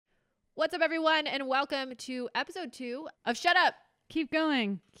What's up, everyone, and welcome to episode 2 of Shut Up, Keep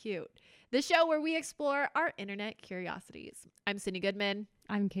going. Cute, the show where we explore our internet curiosities. I'm Sydney Goodman,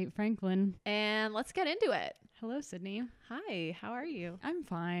 I'm Kate Franklin. and let's get into it. Hello, Sydney. Hi, how are you? I'm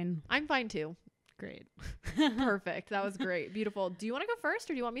fine. I'm fine too. Great. Perfect. That was great. Beautiful. Do you want to go first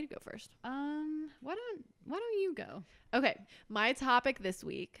or do you want me to go first? Why don't you go? Okay, my topic this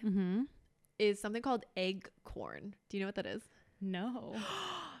week Mm-hmm. is something called egg corn. Do you know what that is? No.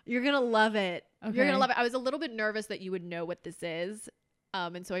 You're going to love it. You're going Okay. to love it. I was a little bit nervous that you would know what this is.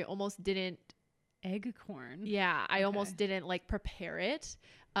 And so I almost didn't. Egg corn. Yeah, I Okay. almost didn't prepare it.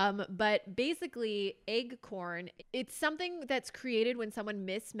 But basically, egg corn, it's something that's created when someone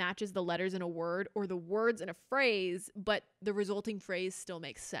mismatches the letters in a word or the words in a phrase, but the resulting phrase still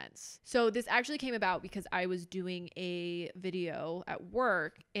makes sense. So this actually came about because I was doing a video at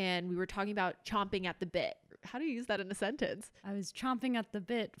work and we were talking about chomping at the bit. How do you use that in a sentence? I was chomping at the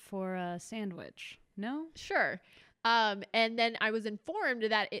bit for a sandwich. No? Sure. And then I was informed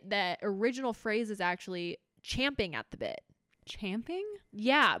that the original phrase is actually champing at the bit. Champing?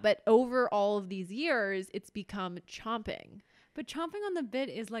 Yeah, but over all of these years, it's become chomping. But chomping on the bit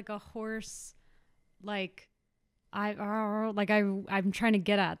is like a horse, I'm trying to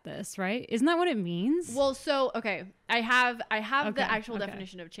get at this, right? Isn't that what it means? Well, so okay, I have Okay, the actual okay.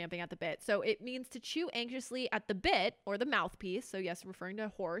 definition of champing at the bit. So it means to chew anxiously at the bit or the mouthpiece. So yes, referring to a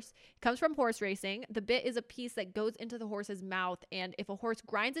horse. It comes from horse racing. The bit is a piece that goes into the horse's mouth, and if a horse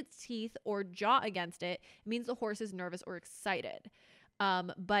grinds its teeth or jaw against it, it means the horse is nervous or excited.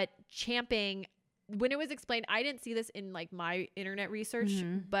 But champing, when it was explained, I didn't see this in my internet research,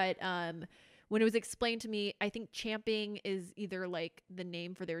 but when it was explained to me, I think champing is either the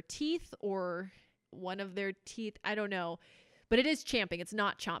name for their teeth or one of their teeth. I don't know. But it is champing. It's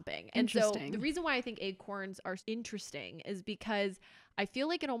not chomping. And so Interesting. the reason why I think acorns are interesting is because I feel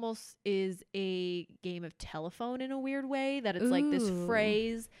like it almost is a game of telephone in a weird way, that it's like this Ooh.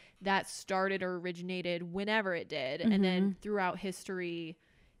 phrase that started or originated whenever it did. And then throughout history,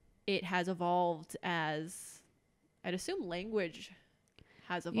 it has evolved as, I'd assume, language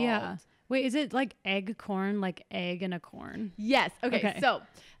has evolved. Yeah. Wait, is it like egg corn, like egg and a corn? Yes. Okay. Okay. So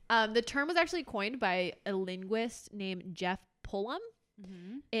the term was actually coined by a linguist named Jeff Pullum.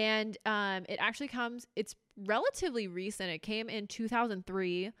 And it actually it's relatively recent. It came in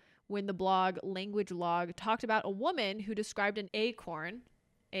 2003 when the blog Language Log talked about a woman who described an acorn,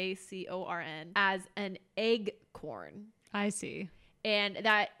 ACORN, as an egg corn. I see. And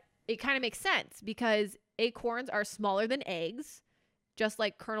that it kind of makes sense because acorns are smaller than eggs, just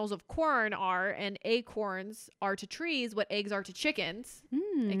like kernels of corn are, and acorns are to trees what eggs are to chickens,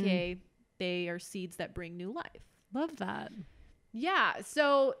 aka they are seeds that bring new life. Love that. Yeah,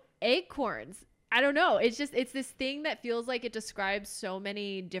 so acorns, I don't know. It's this thing that feels like it describes so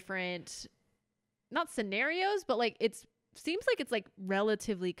many different, not scenarios, but seems like it's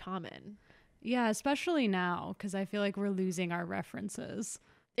relatively common. Yeah, especially now, because I feel like we're losing our references.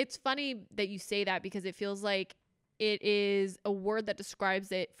 It's funny that you say that because it feels like it is a word that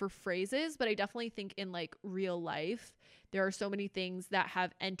describes it for phrases, but I definitely think in real life, there are so many things that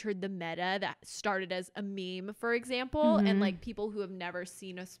have entered the meta that started as a meme, for example, and people who have never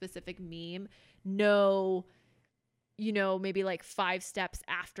seen a specific meme know, maybe 5 steps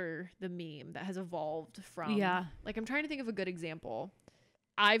after the meme that has evolved from. Yeah. I'm trying to think of a good example.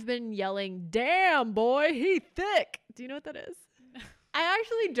 I've been yelling, "Damn, boy, he thick." Do you know what that is? I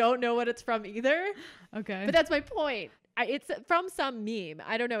actually don't know what it's from either. Okay. But that's my point. It's from some meme.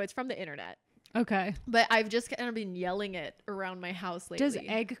 I don't know. It's from the internet. Okay. But I've just kind of been yelling it around my house lately. Does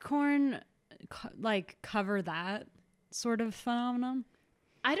egg corn cover that sort of phenomenon?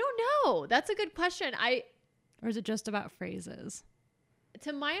 I don't know. That's a good question. Or is it just about phrases?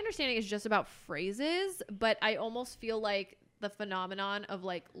 To my understanding, it's just about phrases, but I almost feel like the phenomenon of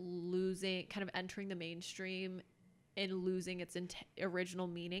losing, kind of entering the mainstream and losing its original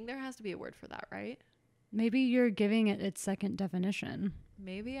meaning, there has to be a word for that, right? Maybe you're giving it its second definition.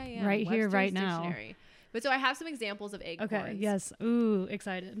 Maybe I am. Right here, Webster's right now. Dictionary. But so I have some examples of acorns. Okay. Yes. Ooh,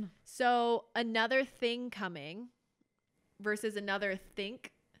 excited. So another thing coming versus another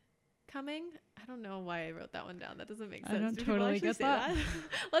think coming. I don't know why I wrote that one down. That doesn't make sense. I don't Do people totally actually get say that.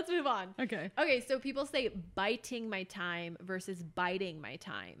 Let's move on. Okay. Okay, so people say biting my time versus biting my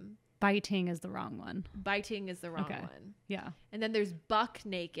time. Biting is the wrong one. Biting is the wrong Okay. one. Yeah. And then there's buck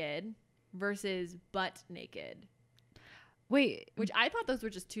naked versus butt naked, Wait, which I thought those were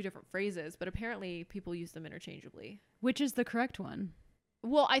just two different phrases, but apparently people use them interchangeably. which is the correct one?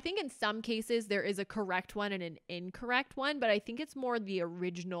 Well, I think in some cases there is a correct one and an incorrect one, but I think it's more the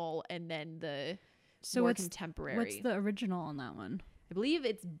original and then the more contemporary. What's the original on that one? I believe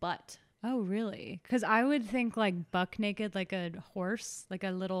it's butt. Oh, really? Because I would think like buck naked, like a horse, like a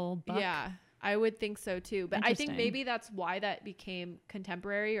little buck. Yeah, I would think so too. But I think Interesting. maybe that's why that became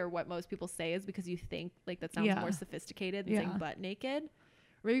contemporary, or what most people say is because you think like that sounds Yeah. more sophisticated than Yeah. saying butt naked.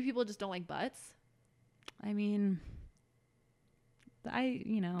 Or maybe people just don't like butts. I mean,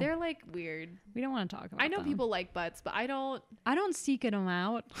 They're like weird. we don't want to talk about I know them. people like butts, but I don't. I don't seek them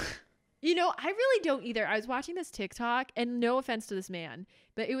out. I really don't either. I was watching this TikTok, and no offense to this man,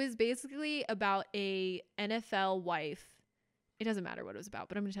 but it was basically about a NFL wife. It doesn't matter what it was about,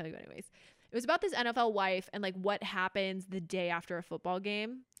 but I'm going to tell you anyways. It was about this NFL wife and like what happens the day after a football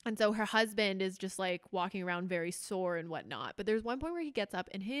game. And so her husband is just like walking around very sore and whatnot. But there's one point where he gets up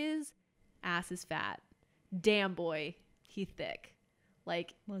and his ass is fat. Damn boy, he thick.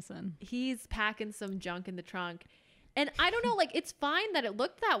 Like Listen, he's packing some junk in the trunk. And I don't know, like it's fine that it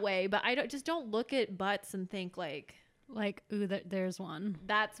looked that way, but I don't look at butts and think like ooh, there's one.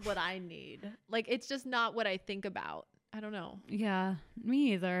 that's what I need. Like it's just not what I think about. I don't know. Yeah,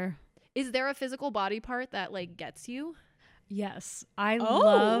 me either. Is there a physical body part that like gets you? Yes, I Oh.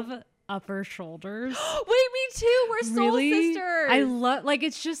 love upper shoulders. Wait, me too. We're soul sisters. I love, like,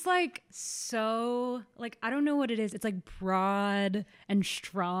 it's just like so, like, I don't know what it is. It's like broad and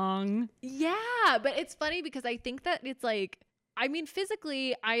strong. Yeah, but it's funny because I think that it's like, I mean,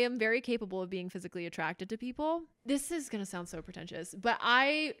 physically, I am very capable of being physically attracted to people. This is going to sound so pretentious, but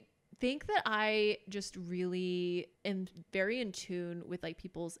I think that I just really am very in tune with like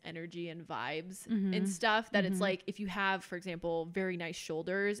people's energy and vibes and stuff that it's like if you have, for example, very nice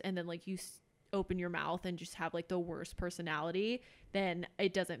shoulders and then like you open your mouth and just have like the worst personality, then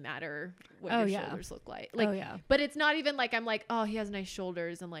it doesn't matter what your shoulders look like. Like, but it's not even like I'm like, oh, he has nice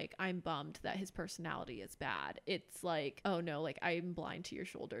shoulders and like I'm bummed that his personality is bad. It's like, oh no, like I'm blind to your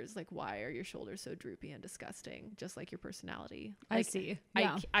shoulders. Like, why are your shoulders so droopy and disgusting? Just like your personality. Like, I see.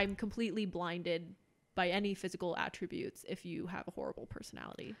 Yeah. I'm completely blinded by any physical attributes if you have a horrible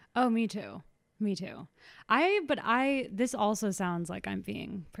personality. Oh, me too. Me too. This also sounds like I'm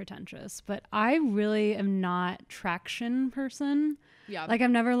being pretentious, but I really am not traction person. Yeah. Like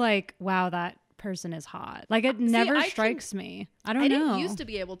I'm never like, wow, that person is hot. Like it never strikes me. I don't know. I didn't used to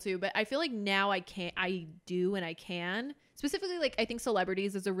be able to, but I feel like now I can't. I do and I can. Specifically, like I think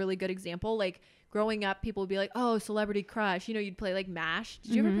celebrities is a really good example. Like growing up, people would be like, "Oh, celebrity crush." You know, you'd play like MASH.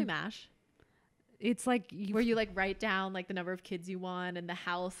 Did you ever play MASH? It's like where you like write down like the number of kids you want and the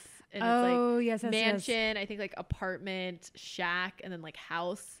house. And oh, it's like yes, mansion, I think like apartment, shack, and then like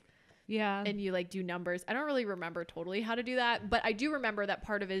house. Yeah. And you like do numbers. I don't really remember totally how to do that, but I do remember that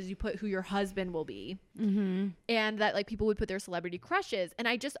part of it is you put who your husband will be. And that like people would put their celebrity crushes. And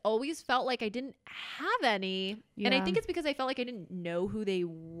I just always felt like I didn't have any. Yeah. And I think it's because I felt like I didn't know who they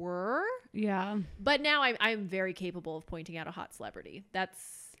were. Yeah. But now I'm very capable of pointing out a hot celebrity.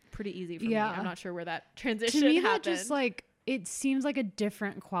 That's pretty easy for me. I'm not sure where that transition to me happened. that just like it seems like a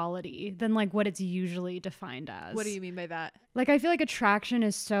different quality than like what it's usually defined as. What do you mean by that? Like I feel like attraction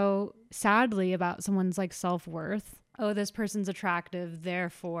is so sadly about someone's like self-worth. Oh, this person's attractive,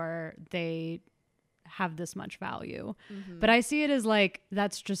 therefore they have this much value. But I see it as like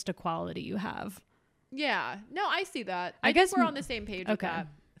that's just a quality you have. Yeah. No, I see that. I I guess guess we're on the same page with okay. that.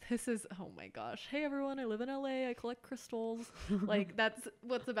 This is, oh my gosh. Hey everyone, I live in LA. I collect crystals. Like that's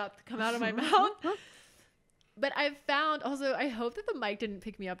what's about to come out of my mouth. But I've found also, I hope that the mic didn't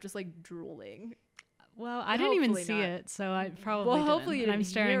pick me up just like drooling. Well, I didn't even Hopefully see not. it, so I probably Well, didn't. hopefully you and I'm didn't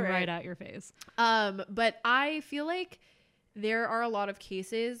staring hear right it. at your face. But I feel like there are a lot of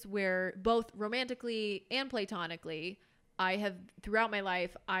cases where both romantically and platonically, I have throughout my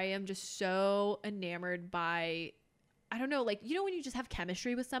life, I am just so enamored by, I don't know, like, you know, when you just have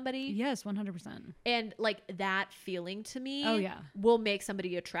chemistry with somebody Yes, 100%. and like that feeling to me Oh, yeah. will make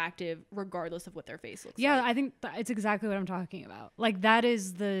somebody attractive regardless of what their face looks Yeah, like. I think it's exactly what I'm talking about. Like that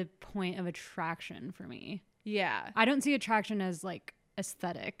is the point of attraction for me. Yeah. I don't see attraction as like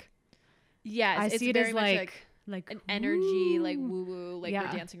aesthetic. Yes. I it's see it very as much like an energy, like ooh. woo woo, like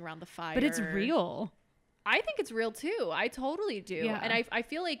Yeah. we're dancing around the fire. But it's real. I think it's real too. I totally do. Yeah. And I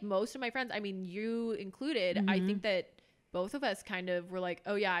feel like most of my friends, I mean, you included, I think that both of us kind of were like,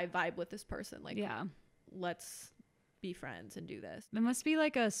 oh yeah, I vibe with this person. Like, Yeah. let's be friends and do this. It must be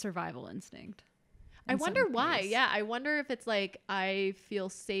like a survival instinct. I in wonder some why. case. Yeah. I wonder if it's like, I feel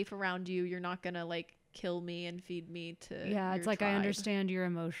safe around you. You're not going to like kill me and feed me to Yeah, your it's like tribe. I understand your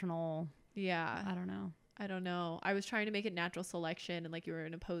emotional. Yeah. I don't know. I don't know. I was trying to make it natural selection and like you were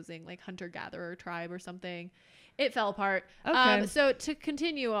an opposing like hunter-gatherer tribe or something. It fell apart. Okay. So to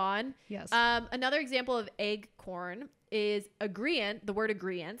continue on, Yes. another example of acorn is agreeant, the word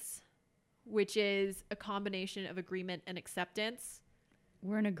agreeance, which is a combination of agreement and acceptance.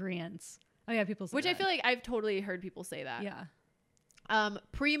 we're in agreement. Oh yeah, people say Which that. I feel like I've totally heard people say that. Yeah.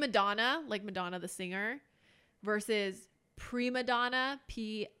 Prima donna, like Madonna the singer, versus prima donna,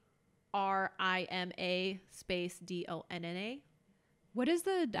 Prima space Donna. What is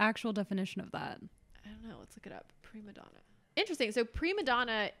the actual definition of that? I don't know. Let's look it up. Prima donna. Interesting. So prima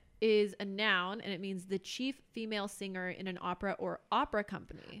donna is a noun, and it means the chief female singer in an opera or opera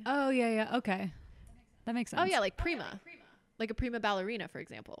company. Oh yeah. Okay, that makes sense. Oh yeah, like prima. Like a prima ballerina, for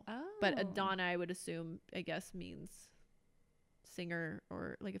example. Oh. But a donna, I would assume, I guess, means singer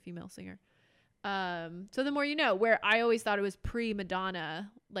or like a female singer. So the more you know, where I always thought it was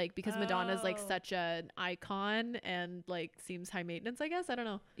pre-Madonna, like because Madonna's like such an icon and like seems high maintenance, I guess. I don't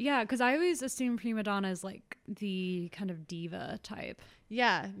know. Yeah, because I always assume prima donna is like the kind of diva type.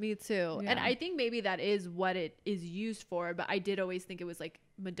 Yeah, me too. Yeah. And I think maybe that is what it is used for, but I did always think it was like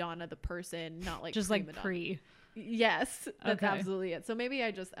Madonna the person, not like Just like pre. Yes, that's Okay. absolutely it. So maybe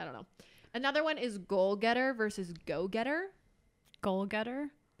I don't know. Another one is goal getter versus go getter. Goal getter.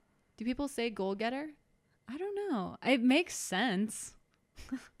 Do people say goal getter? I don't know. It makes sense.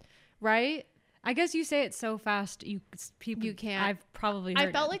 Right? I guess you say it so fast you can't. I've probably heard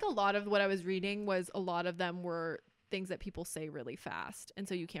I felt it. like a lot of what I was reading was a lot of them were things that people say really fast, and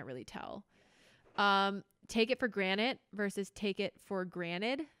so you can't really tell. Take it for granted versus take it for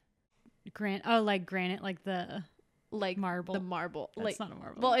granted. like granite, like the Like marble. The marble. That's like not a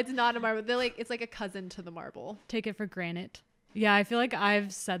marble. Well, it's not a marble. They're like, it's like a cousin to the marble. Take it for granted. Yeah, I feel like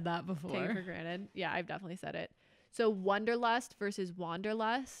I've said that before. Take it for granted. Yeah, I've definitely said it. So wanderlust versus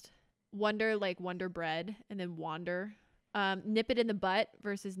wanderlust. Wonder like Wonder Bread, and then wander. Nip it in the butt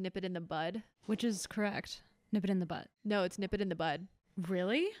versus nip it in the bud. Which is correct. Nip it in the butt. No, it's nip it in the bud.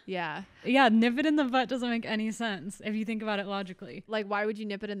 Really? Yeah. Yeah, nip it in the butt doesn't make any sense if you think about it logically. Like, why would you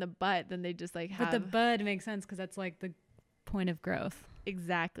nip it in the butt? Then they just like have. But the bud makes sense because that's like the point of growth.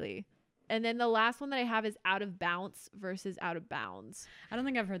 Exactly. And then the last one that I have is out of bounds versus out of bounds. I don't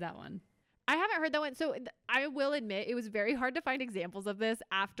think I've heard that one. I haven't heard that one. So I will admit it was very hard to find examples of this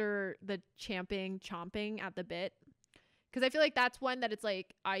after the chomping at the bit. Because I feel like that's one that it's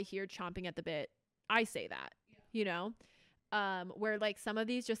like, I hear chomping at the bit. I say that, you know? Where like some of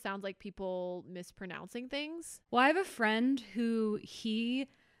these just sounds like people mispronouncing things. Well, I have a friend who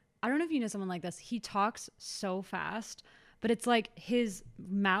I don't know if you know someone like this. He talks so fast, but it's like his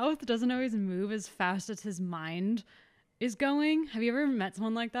mouth doesn't always move as fast as his mind is going. Have you ever met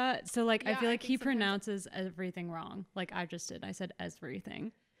someone like that? So like, Yeah, I feel I like think he sometimes- pronounces everything wrong. Like I just did. I said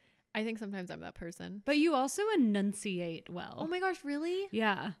everything. I think sometimes I'm that person. But you also enunciate well. Oh my gosh, really?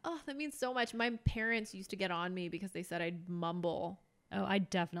 Yeah. Oh, that means so much. My parents used to get on me because they said I'd mumble. Oh, I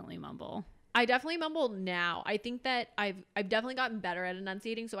definitely mumble. I definitely mumble now. I think that I've definitely gotten better at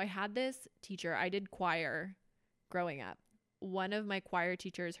enunciating. So I had this teacher. I did choir growing up. One of my choir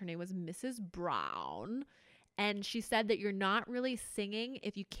teachers, her name was Mrs. Brown, and she said that you're not really singing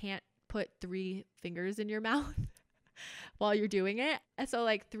if you can't put 3 fingers in your mouth while you're doing it. And so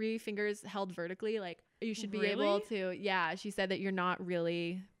like 3 fingers held vertically, like you should be able to. Yeah, she said that you're not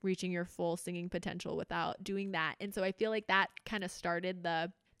really reaching your full singing potential without doing that. And so I feel like that kind of started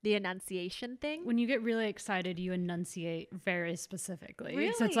the enunciation thing. When you get really excited, you enunciate very specifically.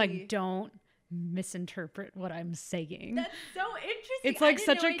 So it's Really? like, don't misinterpret what I'm saying. That's so interesting. It's like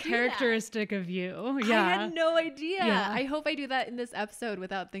such a characteristic of you. Yeah. I had no idea. Yeah. I hope I do that in this episode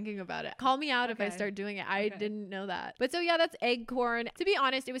without thinking about it. Call me out if I Okay. start doing it. I Okay. didn't know that. But so yeah, that's Eggcorn. To be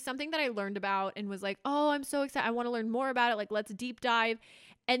honest, it was something that I learned about and was like, oh, I'm so excited. I want to learn more about it. Like, let's deep dive.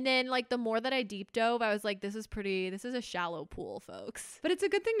 And then like the more that I deep dove, I was like, this is a shallow pool, folks. But it's a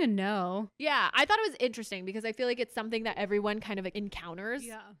good thing to know. Yeah, I thought it was interesting because I feel like it's something that everyone kind of encounters.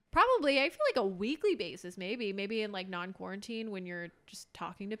 Probably, I feel like a weekly basis, maybe in like non-quarantine when you're just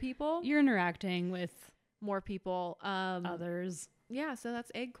talking to people, You're interacting with more people. others. Yeah, so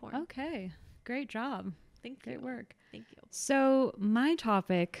that's Eggcorn. Okay. Great job. Thank you. Great work. Thank you. So, my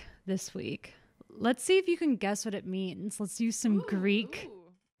topic this week, let's see if you can guess what it means. Let's use some Greek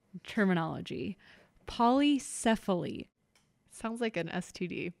terminology. Polycephaly. Sounds like an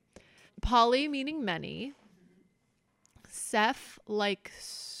STD. Poly meaning many. Ceph like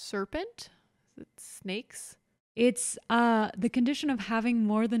serpent. Is it snakes? It's the condition of having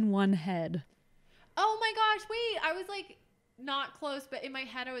more than one head. Oh my gosh, wait. I was like not close, but in my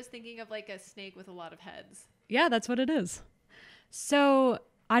head I was thinking of like a snake with a lot of heads. Yeah, that's what it is. So,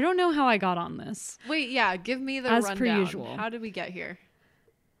 I don't know how I got on this, Wait, yeah, give me the As rundown. per usual. How did we get here?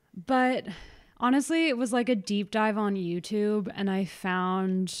 but honestly, it was like a deep dive on YouTube and I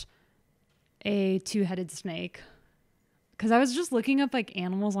found a 2-headed snake Because I was just looking up like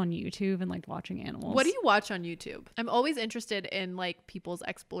animals on YouTube and like watching animals. What do you watch on YouTube? I'm always interested in like people's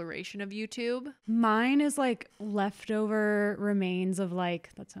exploration of YouTube. Mine is like leftover remains of like,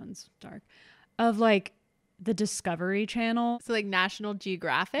 that sounds dark, of like the Discovery Channel. So like National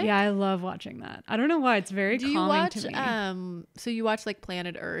Geographic. Yeah, I love watching that. I don't know why. It's very calming watch, to me. So you watch like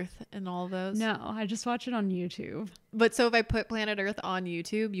Planet Earth and all those? No, I just watch it on YouTube. But so if I put Planet Earth on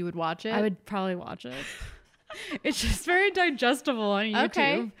YouTube, you would watch it? I would probably watch it. It's just very digestible on YouTube.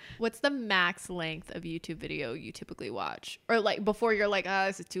 Okay. What's the max length of YouTube video you typically watch? Or like before you're like,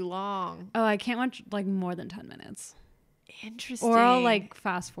 this is too long. Oh, I can't watch like more than 10 minutes. Interesting. Or I'll like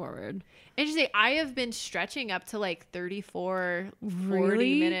fast forward. Interesting. I have been stretching up to like 34, 40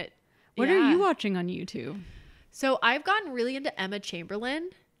 Really? minute. What are you watching on YouTube? So I've gotten really into Emma Chamberlain.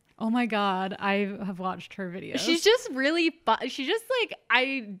 Oh my God. I have watched her videos. She's just really fun. She just like,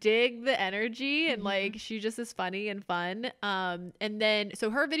 I dig the energy and like, she just is funny and fun. And then,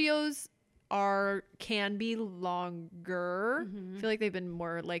 so her videos can be longer. I feel like they've been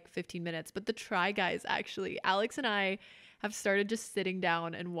more like 15 minutes, but the Try Guys, actually, Alex and I have started just sitting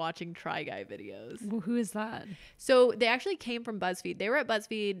down and watching Try Guy videos. Well, who is that? So they actually came from BuzzFeed. They were at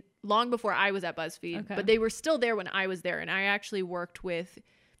BuzzFeed long before I was at BuzzFeed, but they were still there when I was there. And I actually worked with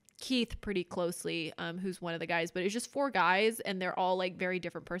Keith pretty closely, who's one of the guys, but it's just 4 guys and they're all like very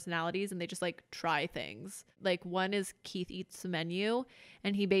different personalities and they just like try things. Like one is Keith eats the menu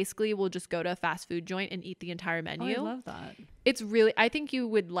and he basically will just go to a fast food joint and eat the entire menu. Oh, I love that. It's really, I think you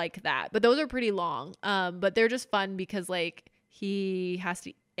would like that, but those are pretty long. But they're just fun because like he has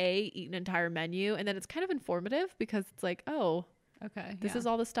to eat an entire menu and then it's kind of informative because it's like, oh, okay, this is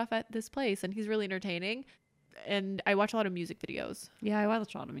all the stuff at this place and he's really entertaining. And I watch a lot of music videos. Yeah, I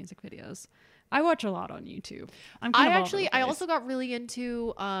watch a lot of music videos. I watch a lot on YouTube. I also got really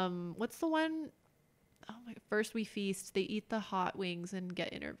into what's the one? Oh my! First We Feast. They eat the hot wings and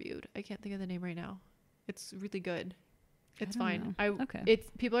get interviewed. I can't think of the name right now. It's really good. It's fine. Okay. It's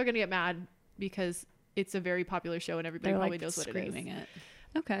people are gonna get mad because it's a very popular show and everybody probably knows what it is. Screaming it.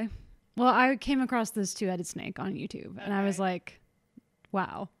 Okay. Well, I came across this 2-headed snake on YouTube and I was like,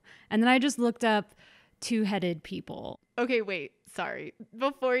 wow. And then I just looked up 2-headed people. Okay, wait. Sorry.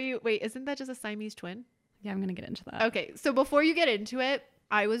 Isn't that just a Siamese twin? Yeah, I'm going to get into that. Okay, so before you get into it,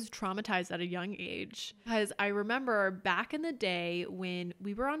 I was traumatized at a young age because I remember back in the day when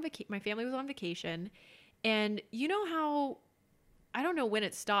we were on vacation, my family was on vacation, and you know how, I don't know when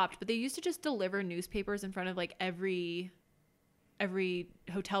it stopped, but they used to just deliver newspapers in front of like every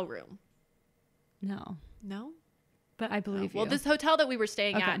hotel room. No, but I believe you. Well, this hotel that we were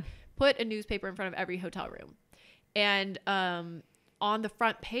staying at put a newspaper in front of every hotel room. And on the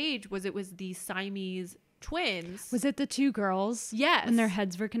front page was the Siamese twins. Was it the 2 girls? Yes. And their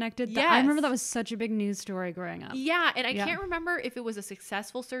heads were connected? Yes. I remember that was such a big news story growing up. Yeah, and I can't remember if it was a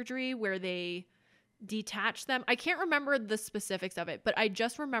successful surgery where they detached them. I can't remember the specifics of it, but I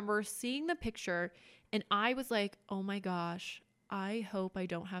just remember seeing the picture and I was like, oh my gosh, I hope I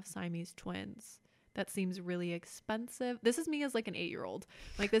don't have Siamese twins. That seems really expensive. This is me as like an 8-year-old.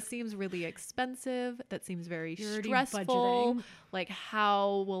 Like, this seems really expensive. That seems very stressful. Budgeting. Like,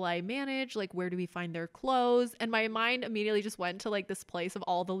 how will I manage? Like, where do we find their clothes? And my mind immediately just went to like this place of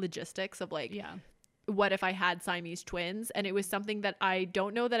all the logistics of like, what if I had Siamese twins? And it was something that I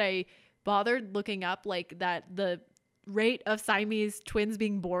don't know that I bothered looking up, like that the rate of Siamese twins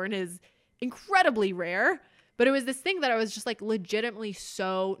being born is incredibly rare. But it was this thing that I was just like legitimately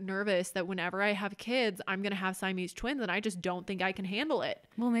so nervous that whenever I have kids, I'm going to have Siamese twins and I just don't think I can handle it.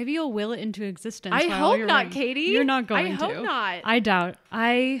 Well, maybe you'll will it into existence. I hope not, Katie. You're not going to. I hope not. I doubt.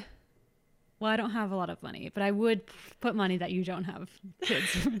 I don't have a lot of money, but I would put money that you don't have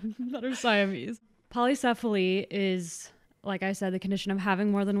kids that are Siamese. Polycephaly is, like I said, the condition of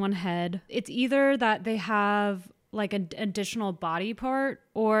having more than one head. It's either that they have like an additional body part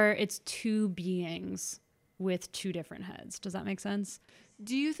or it's 2 beings with 2 different heads. Does that make sense?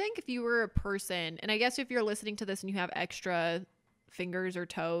 Do you think if you were a person, and I guess if you're listening to this and you have extra fingers or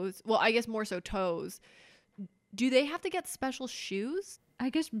toes, well, I guess more so toes, do they have to get special shoes? I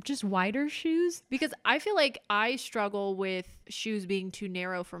guess just wider shoes? Because I feel like I struggle with shoes being too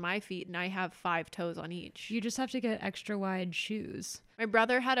narrow for my feet and I have 5 toes on each. You just have to get extra wide shoes. My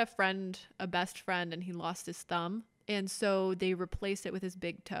brother had a best friend, and he lost his thumb. And so they replaced it with his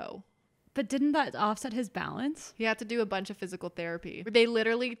big toe. But didn't that offset his balance? He had to do a bunch of physical therapy. They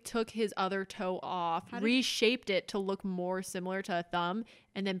literally took his other toe off, reshaped it to look more similar to a thumb,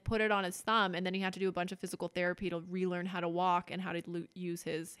 and then put it on his thumb. And then he had to do a bunch of physical therapy to relearn how to walk and how to use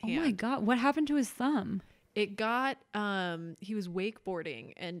his hand. Oh my God. What happened to his thumb? It got, he was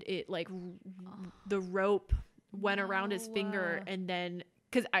wakeboarding and it like the rope went around his finger, and then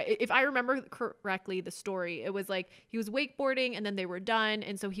because if I remember correctly the story, it was like he was wakeboarding and then they were done,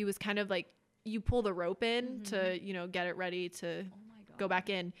 and so he was kind of like, you pull the rope in to get it ready to go back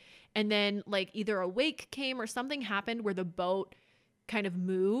in, and then like either a wake came or something happened where the boat kind of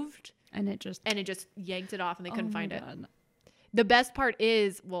moved and it just yanked it off and they couldn't find it. The best part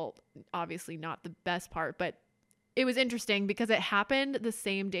is, well, obviously not the best part, but it was interesting because it happened the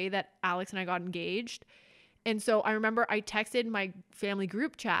same day that Alex and I got engaged. And so I remember I texted my family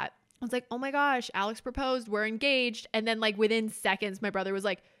group chat. I was like, oh my gosh, Alex proposed, we're engaged. And then like within seconds, my brother was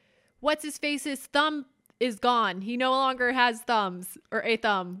like, what's his face's thumb is gone. He no longer has thumbs or a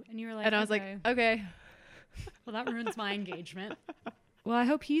thumb. And you were like, and I was like, okay. Well, that ruins my engagement. Well, I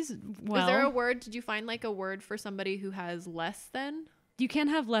hope he's well. Is there a word? Did you find like a word for somebody who has less than? You can't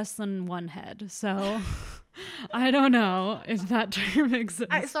have less than one head. So I don't know if that term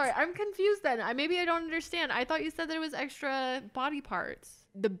exists. Sorry, I'm confused then. Maybe I don't understand. I thought you said that it was extra body parts.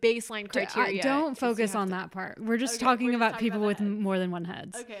 The baseline criteria. Don't focus on that part. We're just talking about people with more than one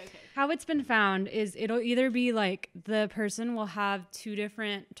heads. Okay. How it's been found is it'll either be like the person will have two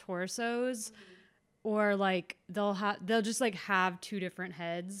different torsos, or like they'll just like have two different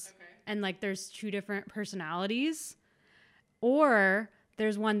heads, and like there's two different personalities. Or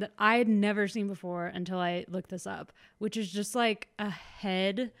there's one that I had never seen before until I looked this up, which is just like a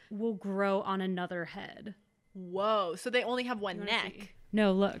head will grow on another head. Whoa. So they only have one neck.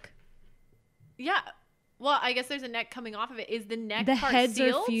 No, look. Yeah. Well, I guess there's a neck coming off of it. Is the neck the part heads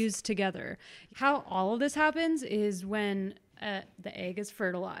sealed? are fused together. How all of this happens is when the egg is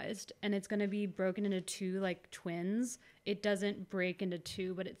fertilized and it's going to be broken into two like twins. It doesn't break into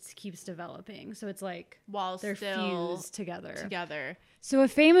two, but it keeps developing. So it's like while they're still fused together. So a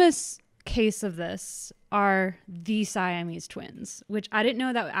famous case of this are the Siamese twins, which I didn't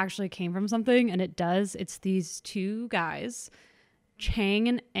know that actually came from something, and it does. It's these two guys, Chang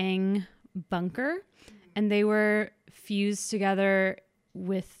and Eng Bunker, and they were fused together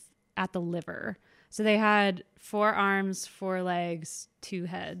at the liver. So they had 4 arms, 4 legs, 2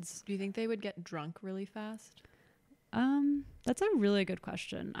 heads. Do you think they would get drunk really fast? That's a really good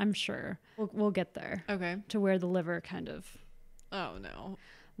question. I'm sure we'll get there. Okay. To where the liver kind of. Oh no.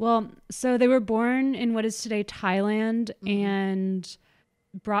 Well, so they were born in what is today Thailand and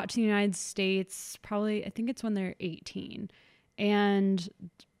brought to the United States probably, I think it's when they're 18. And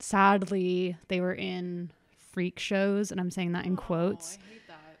sadly, they were in freak shows, and I'm saying that in quotes. I hate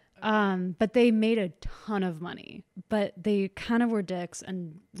that. Okay. But they made a ton of money. But they kind of were dicks,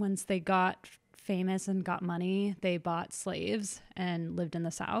 and once they got famous and got money, they bought slaves and lived in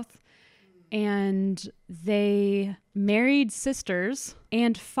the South. And they married sisters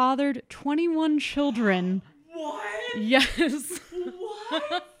and fathered 21 children. What? Yes.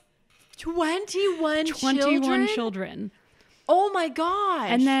 What? 21 children. Oh my gosh.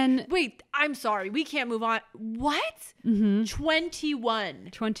 And then wait, I'm sorry. We can't move on. What?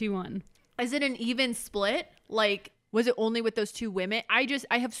 21. Is it an even split? Like, was it only with those 2 women? I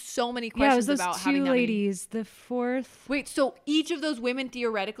have so many questions about having that. Yeah, it was those 2 ladies. The fourth. Wait, so each of those women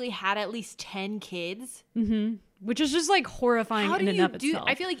theoretically had at least 10 kids? Mm-hmm. Which is just like horrifying in and of itself.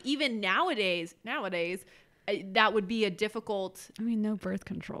 I feel like even nowadays, that would be a difficult. I mean, no birth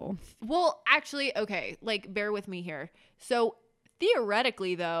control. Well, actually, okay, like bear with me here. So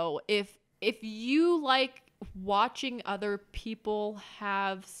theoretically, though, if you like watching other people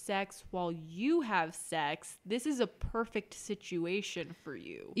have sex while you have sex, this is a perfect situation for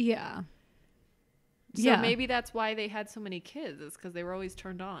you. Yeah. So maybe that's why they had so many kids, is because they were always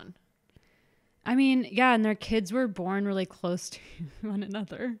turned on. I mean, yeah, and their kids were born really close to one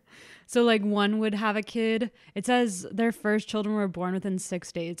another. So like one would have a kid. It says their first children were born within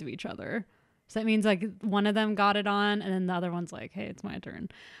 6 days of each other. So that means like one of them got it on, and then the other one's like, hey, it's my turn.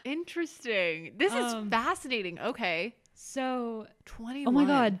 Interesting. This is fascinating. Okay. So 21. Oh my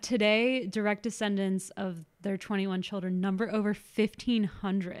God. Today, direct descendants of their 21 children number over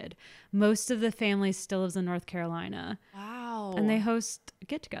 1,500. Most of the family still lives in North Carolina. Wow. And they host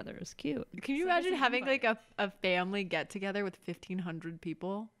get-togethers. Cute. Can you imagine having like a family get-together with 1,500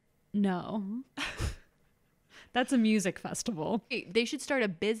 people? No. That's a music festival. They should start a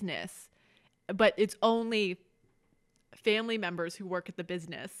business, but it's only family members who work at the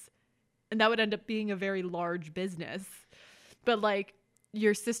business. And that would end up being a very large business. But like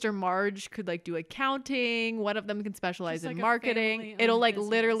your sister Marge could like do accounting. One of them can specialize in marketing. It'll like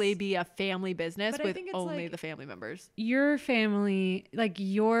literally be a family business with only the family members. Your family, like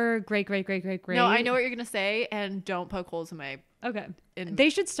your great. No, I know what you're going to say, and don't poke holes in my. Okay. They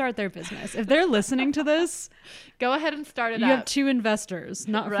should start their business. If they're listening to this, go ahead and start it up. You have 2 investors,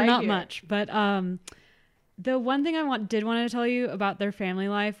 for not much, but The one thing did want to tell you about their family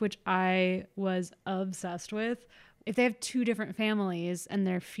life, which I was obsessed with, if they have two different families and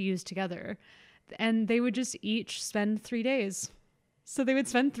they're fused together, and they would just each spend 3 days. So they would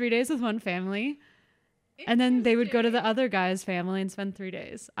spend 3 days with one family, and then they would go to the other guy's family and spend 3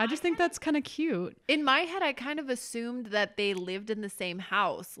 days. I just think that's kind of cute. In my head, I kind of assumed that they lived in the same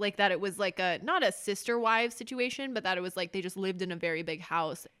house, like that it was like not a sister wife situation, but that it was like they just lived in a very big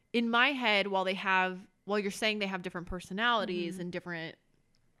house. In my head, while you're saying they have different personalities and different,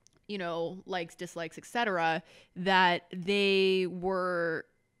 likes, dislikes, etc., that they were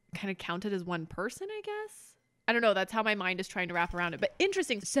kind of counted as one person, I guess. I don't know. That's how my mind is trying to wrap around it. But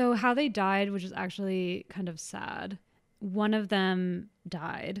interesting. So how they died, which is actually kind of sad. One of them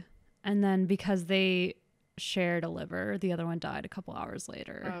died. And then because they shared a liver, the other one died a couple hours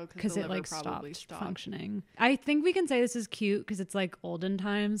later. Because it like stopped functioning. I think we can say this is cute because it's like olden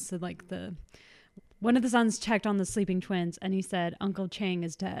times. So like one of the sons checked on the sleeping twins and he said, Uncle Chang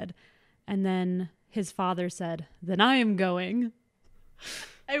is dead. And then his father said, then I am going.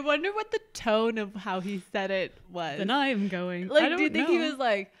 I wonder what the tone of how he said it was. Then I am going. Like, do you think he was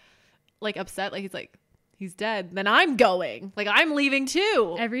like upset? Like, he's dead. Then I'm going. Like, I'm leaving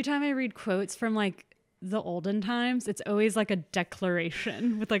too. Every time I read quotes from like the olden times, it's always like a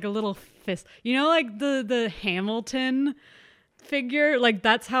declaration with like a little fist. Like the Hamilton figure. Like,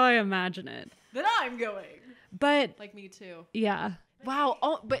 that's how I imagine it. Then I'm going. But like me too. Yeah. Wow.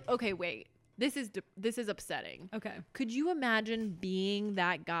 Oh, but okay, wait. This is upsetting. Okay. Could you imagine being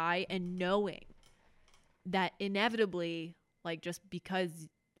that guy and knowing that inevitably, like, just because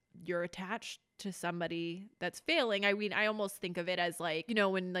you're attached to somebody that's failing, I mean, I almost think of it as like,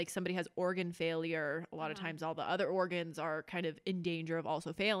 when like somebody has organ failure, a lot of times all the other organs are kind of in danger of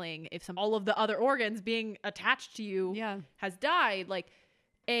also failing. If all of the other organs being attached to you has died, like,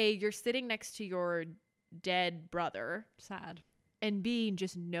 you're sitting next to your dead brother. Sad. And B,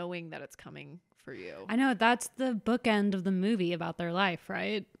 just knowing that it's coming for you. I know, that's the bookend of the movie about their life,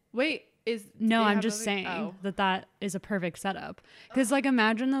 right? Wait, No, I'm just saying that is a perfect setup. Because like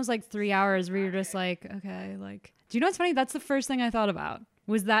imagine those like 3 hours where you're just like, okay, like, do you know what's funny? That's the first thing I thought about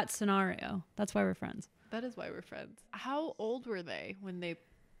was that scenario. That's why we're friends. That is why we're friends. How old were they when they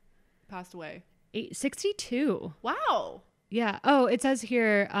passed away? 62. Wow. Yeah. Oh, it says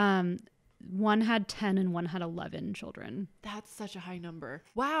here, one had 10 and one had 11 children. That's such a high number.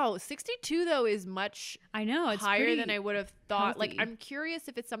 Wow. 62 though is much it's higher than I would have thought. Healthy. Like, I'm curious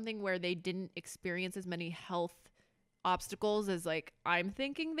if it's something where they didn't experience as many health obstacles as like I'm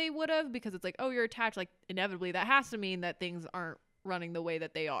thinking they would have, because it's like, oh, you're attached. Like, inevitably that has to mean that things aren't running the way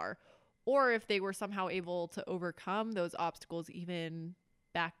that they are. Or if they were somehow able to overcome those obstacles even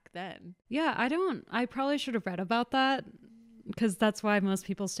back then. Yeah, I probably should have read about that. Because that's why most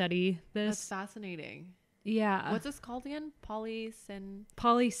people study this. That's fascinating. Yeah. What's this called again?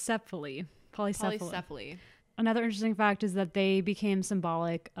 Polycephaly. Another interesting fact is that they became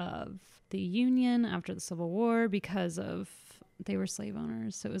symbolic of the Union after the Civil War because they were slave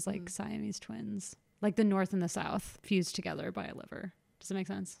owners. So it was like Siamese twins. Like the North and the South fused together by a liver. Does that make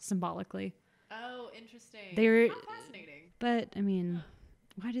sense? Symbolically. Oh, interesting. How fascinating. But, I mean,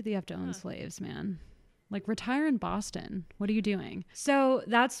 why did they have to own slaves, man? Like, retire in Boston. What are you doing? So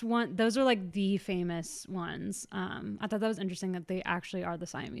those are like the famous ones. I thought that was interesting that they actually are the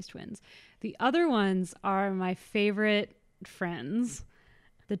Siamese twins. The other ones are my favorite friends,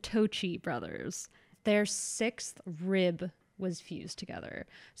 the Tochi brothers. Their sixth rib was fused together.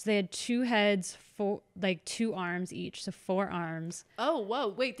 So they had 2 heads, 2 arms each. So 4 arms. Oh, whoa.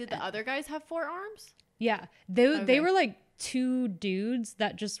 Wait, did the other guys have 4 arms? Yeah. They were like 2 dudes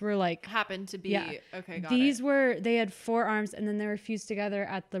that just were like happened to be. Yeah. Okay, got they had 4 arms and then they were fused together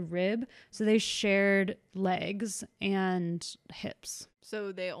at the rib, so they shared legs and hips.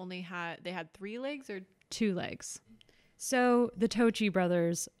 So they had 3 legs or 2 legs. So the Tochi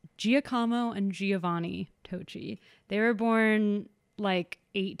brothers, Giacomo and Giovanni Tochi, they were born like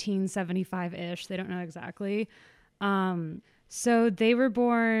 1875-ish. They don't know exactly. So they were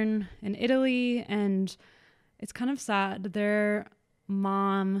born in Italy, and it's kind of sad. Their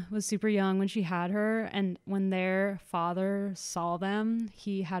mom was super young when she had her, and when their father saw them,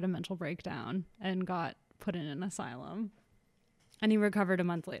 he had a mental breakdown and got put in an asylum. And he recovered a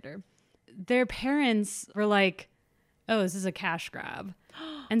month later. Their parents were like, oh, this is a cash grab.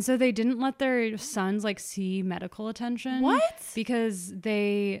 And so they didn't let their sons like see medical attention. What? Because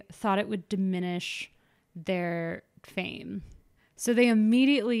they thought it would diminish their fame. So they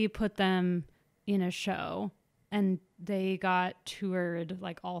immediately put them in a show, and they got toured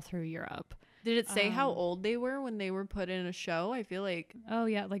like all through Europe. Did it say how old they were when they were put in a show? I feel like Oh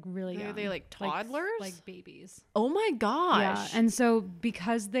yeah, like really young. are they like toddlers? Like babies. Oh my gosh. Yeah, and so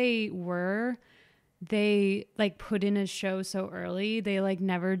because they like put in a show so early, they like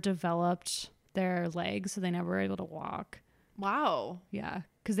never developed their legs, so they never were able to walk. Wow. Yeah,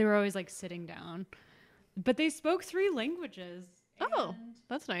 because they were always like sitting down. But they spoke 3 languages. Oh,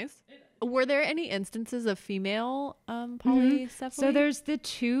 that's nice. Were there any instances of female polycephaly? So there's the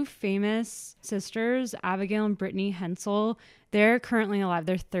 2 famous sisters, Abigail and Brittany Hensel. They're currently alive.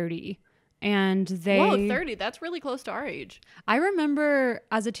 They're 30. And Whoa, 30. That's really close to our age. I remember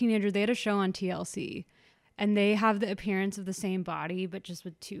as a teenager, they had a show on TLC. And they have the appearance of the same body, but just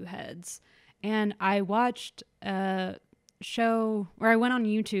with 2 heads. And I watched a show, or I went on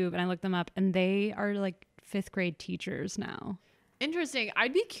YouTube and I looked them up. And they are like 5th grade teachers now. Interesting.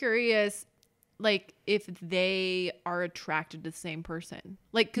 I'd be curious, like, if they are attracted to the same person.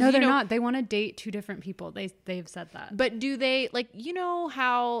 Like, 'cause, no, they're not. They want to date 2 different people. They've said that. But do they, like, you know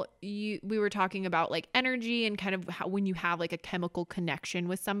how we were talking about like energy and kind of how when you have like a chemical connection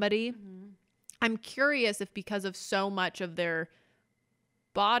with somebody. I'm curious if because of so much of their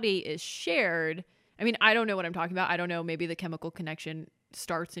body is shared. I mean, I don't know what I'm talking about. I don't know. Maybe the chemical connection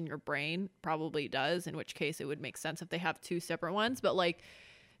starts in your brain, probably does, in which case it would make sense if they have 2 separate ones. But like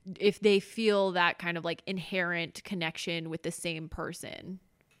if they feel that kind of like inherent connection with the same person,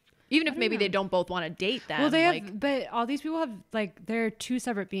 even if maybe they don't both want to date them. Well, they like, have, but all these people have like, they're 2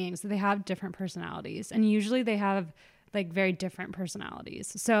 separate beings, so they have different personalities, and usually they have like very different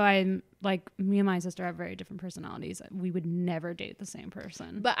personalities. So I'm like, me and my sister have very different personalities. We would never date the same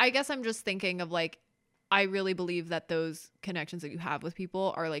person. But I guess I'm just thinking of like, I really believe that those connections that you have with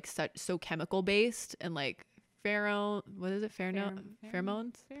people are like so chemical based and like pheromones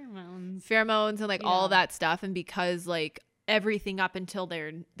and like all that stuff. And because like everything up until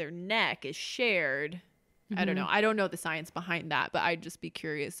their neck is shared, I don't know. I don't know the science behind that, but I'd just be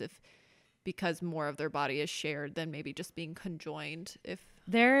curious if because more of their body is shared than maybe just being conjoined. If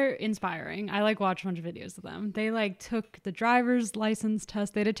they're inspiring. I like watch a bunch of videos of them. They like took the driver's license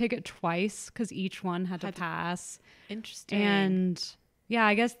test. They had to take it twice because each one had to pass. Interesting. And yeah,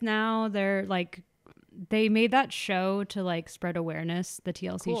 I guess now they're like, they made that show to like spread awareness, the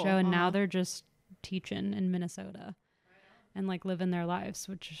TLC show, and now they're just teaching in Minnesota and like living their lives,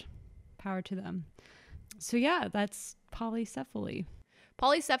 which power to them. So yeah, that's polycephaly.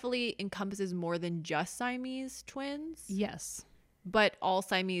 Polycephaly encompasses more than just Siamese twins. Yes. But all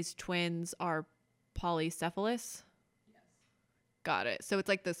Siamese twins are polycephalous? Yes. Got it. So it's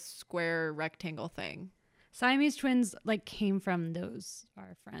like the square rectangle thing. Siamese twins like came from those,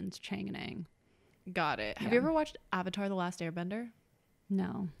 our friends, Chang and Aang. Got it. Have you ever watched Avatar: The Last Airbender?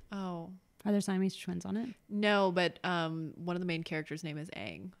 No. Oh. Are there Siamese twins on it? No, but one of the main characters' name is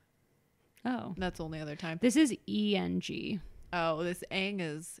Aang. Oh. That's the only other time. This is ENG. Oh, this Aang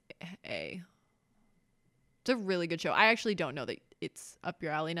is A. It's a really good show. I actually don't know that it's up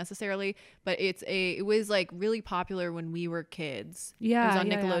your alley necessarily, but it was like really popular when we were kids. Yeah. It was on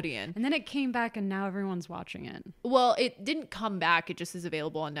Nickelodeon. Yeah. And then it came back and now everyone's watching it. Well, it didn't come back. It just is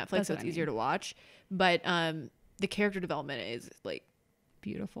available on Netflix, That's so it's easier to watch. But the character development is like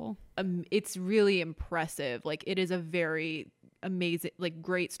beautiful. It's really impressive. Like it is a very amazing, like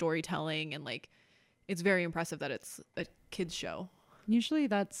great storytelling, and like it's very impressive that it's a kids show. Usually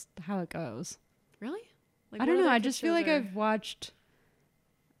that's how it goes. Really? Like, I don't know. I just feel like I've watched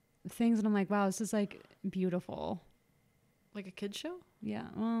things and I'm like, wow, this is like beautiful. Like a kids show? Yeah.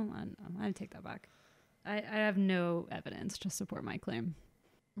 Well, I don't know. I take that back. I have no evidence to support my claim.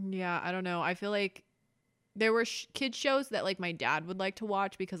 Yeah, I don't know. I feel like there were kids shows that like my dad would like to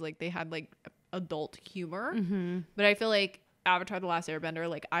watch because like they had like adult humor. Mm-hmm. But I feel like Avatar: The Last Airbender,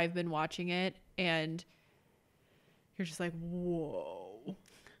 like I've been watching it and you're just like, whoa,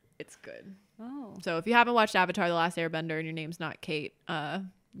 it's good. Oh. So if you haven't watched Avatar: The Last Airbender and your name's not Kate,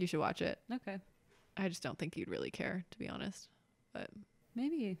 you should watch it. Okay. I just don't think you'd really care, to be honest. But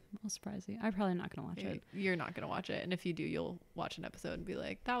maybe I'll surprise you. I'm probably not going to watch it. You're not going to watch it. And if you do, you'll watch an episode and be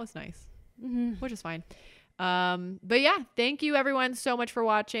like, that was nice, which is fine. But yeah, thank you everyone so much for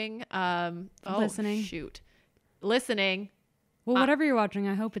watching. Listening. Well, whatever you're watching,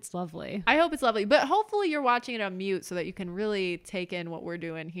 I hope it's lovely. I hope it's lovely, but hopefully you're watching it on mute so that you can really take in what we're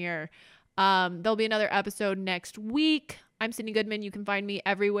doing here. There'll be another episode next week. I'm Sydney Goodman. You can find me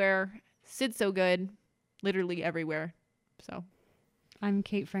everywhere. Sid So Good, literally everywhere. So I'm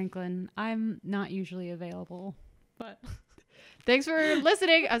Kate Franklin. I'm not usually available, but thanks for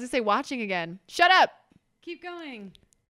listening. I was gonna say watching again. Shut up. Keep going.